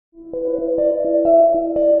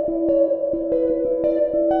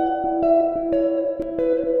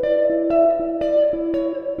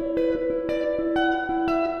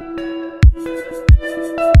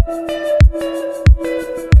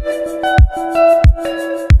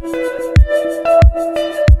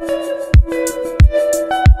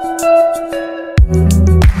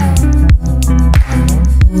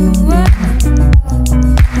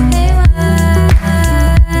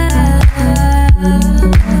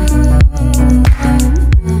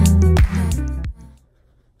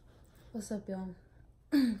y'all?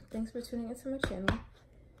 Thanks for tuning into my channel.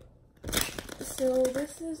 So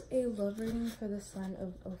this is a love reading for the sign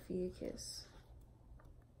of Ophiuchus.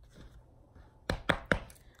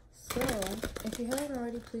 So if you haven't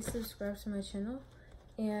already, please subscribe to my channel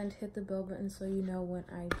and hit the bell button so you know when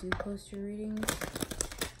I do post your readings.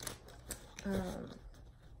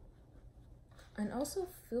 And also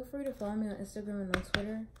feel free to follow me on Instagram and on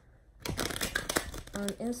Twitter. On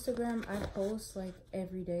Instagram, I post like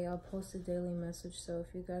every day. I'll post a daily message. So if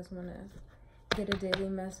you guys want to get a daily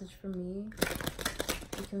message from me,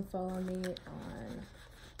 you can follow me on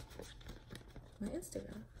my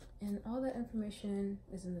Instagram. And all that information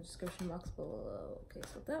is in the description box below. Okay,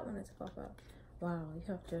 so that wanted to pop out. Wow, you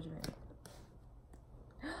have judgment.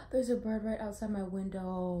 There's a bird right outside my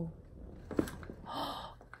window.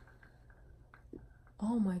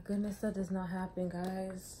 Oh my goodness, that does not happen,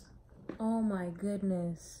 guys. Oh my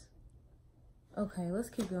goodness. Okay, let's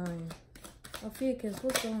keep going. Ophiuchus,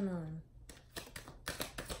 what's going on?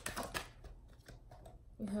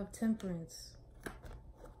 You have temperance.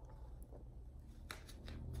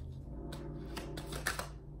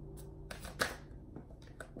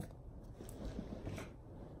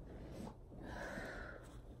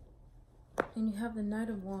 And you have the Knight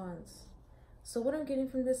of Wands. So what I'm getting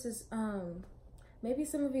from this is maybe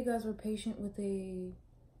some of you guys were patient with a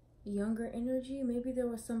younger energy. Maybe there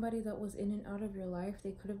was somebody that was in and out of your life.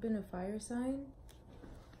 They could have been a fire sign.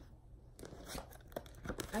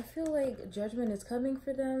 I feel like judgment is coming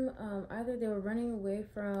for them. Either they were running away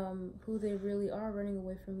from who they really are, running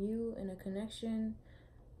away from you in a connection.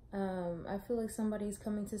 I feel like somebody's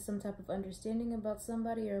coming to some type of understanding about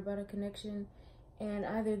somebody or about a connection, and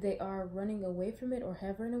either they are running away from it or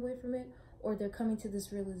have run away from it, or they're coming to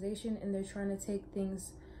this realization and they're trying to take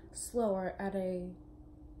things slower at a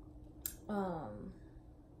I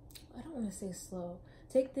don't want to say slow.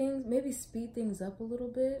 Take things, maybe speed things up a little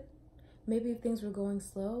bit. Maybe if things were going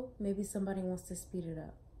slow, maybe somebody wants to speed it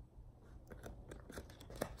up.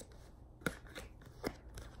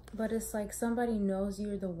 But it's like somebody knows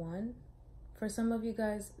you're the one. For some of you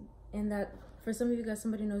guys,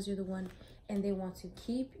 somebody knows you're the one and they want to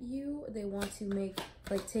keep you. They want to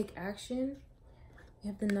take action.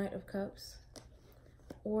 You have the Knight of Cups.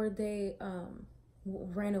 Or they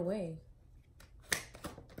ran away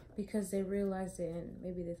because they realized it and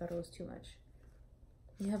maybe they thought it was too much.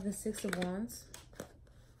 You have the Six of Wands.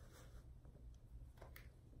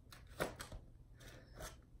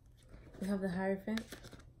 You have the Hierophant.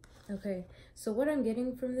 Okay, so what I'm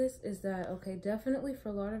getting from this is that, okay, definitely for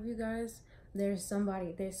a lot of you guys, there's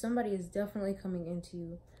somebody is definitely coming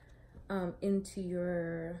into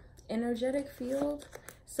your energetic field.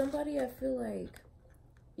 Somebody I feel like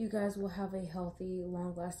you guys will have a healthy,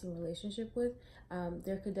 long-lasting relationship with.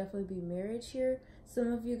 There could definitely be marriage here.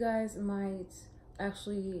 Some of you guys might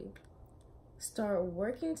actually start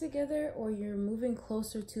working together, or you're moving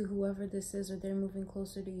closer to whoever this is, or they're moving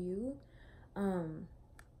closer to you.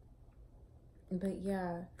 But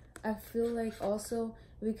yeah, I feel like also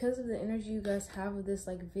because of the energy you guys have with this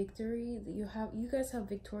like victory, that you guys have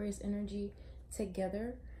victorious energy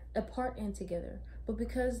together, apart and together. But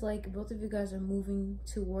because like both of you guys are moving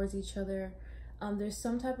towards each other, there's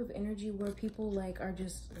some type of energy where people like are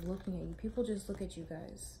just looking at you. People just look at you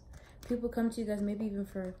guys. People come to you guys maybe even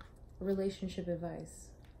for relationship advice.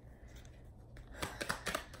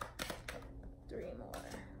 3 more.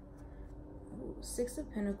 Ooh, Six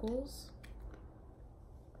of Pentacles.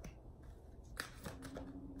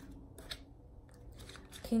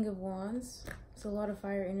 King of Wands. It's a lot of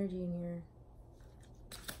fire energy in here.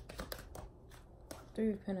 3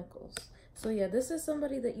 of Pentacles. So yeah, this is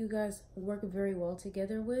somebody that you guys work very well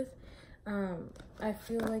together with. I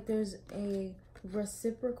feel like there's a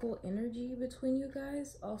reciprocal energy between you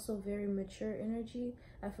guys. Also very mature energy.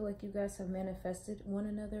 I feel like you guys have manifested one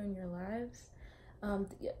another in your lives.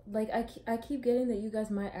 Like I keep getting that you guys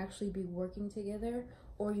might actually be working together,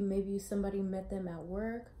 or maybe somebody met them at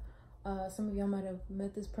work. Some of y'all might have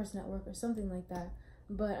met this person at work or something like that.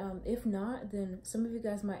 But if not, then some of you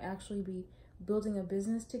guys might actually be building a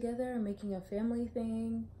business together, making a family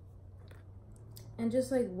thing, and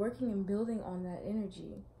just like working and building on that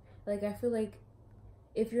energy. Like I feel like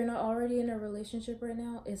if you're not already in a relationship right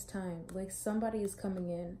now, it's time. Like somebody is coming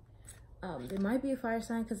in. There might be a fire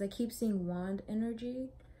sign because I keep seeing wand energy,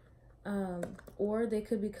 or they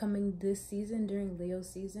could be coming this season during Leo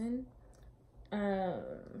season,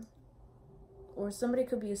 or somebody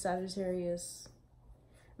could be a Sagittarius.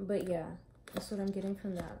 But yeah, that's what I'm getting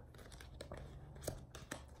from that.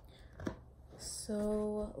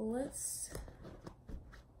 So let's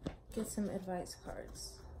get some advice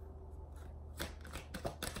cards.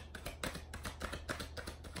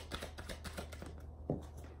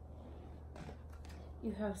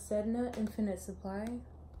 You have Sedna, infinite supply.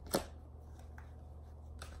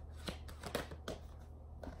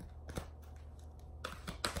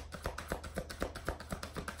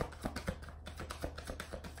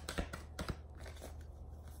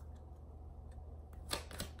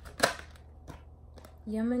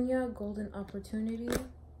 Yemenya, golden opportunity.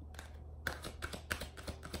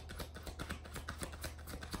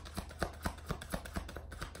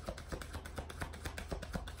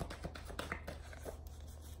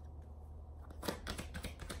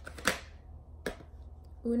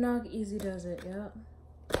 Unag, easy does it, yep.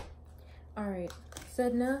 Alright,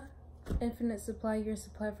 Sedna, infinite supply, your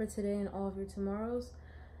supply for today and all of your tomorrows.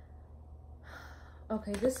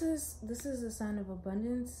 Okay, this is a sign of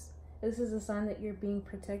abundance. This is a sign that you're being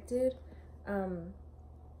protected.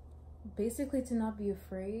 Basically to not be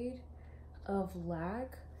afraid of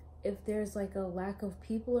lack. If there's like a lack of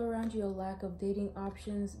people around you, a lack of dating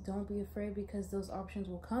options, don't be afraid because those options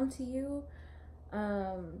will come to you.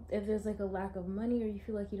 If there's like a lack of money or you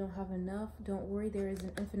feel like you don't have enough, don't worry, there is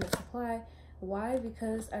an infinite supply. Why?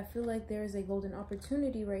 Because I feel like there is a golden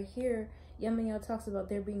opportunity right here. Yemenya talks about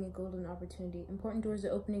there being a golden opportunity. Important doors are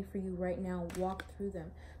opening for you right now. Walk through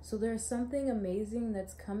them. So there's something amazing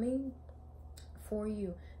that's coming for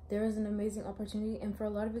you. There is an amazing opportunity, and for a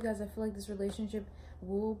lot of you guys, I feel like this relationship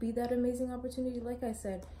will be that amazing opportunity. Like I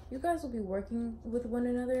said, you guys will be working with one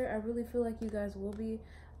another. I really feel like you guys will be.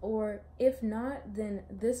 Or if not, then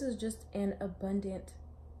this is just an abundant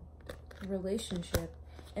relationship.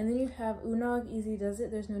 And then you have Unag, easy does it.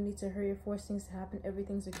 There's no need to hurry or force things to happen.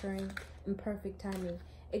 Everything's occurring in perfect timing.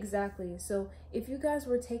 Exactly. So if you guys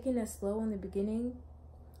were taking it slow in the beginning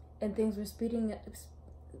and things were speeding up,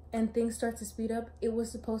 and things start to speed up, it was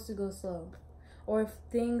supposed to go slow. Or if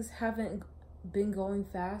things haven't been going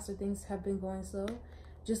fast or things have been going slow,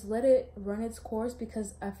 just let it run its course,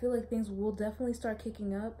 because I feel like things will definitely start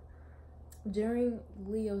kicking up during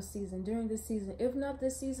Leo season, during this season. If not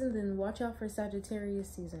this season, then watch out for Sagittarius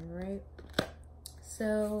season, right?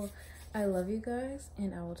 So I love you guys,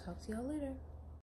 and I will talk to y'all later.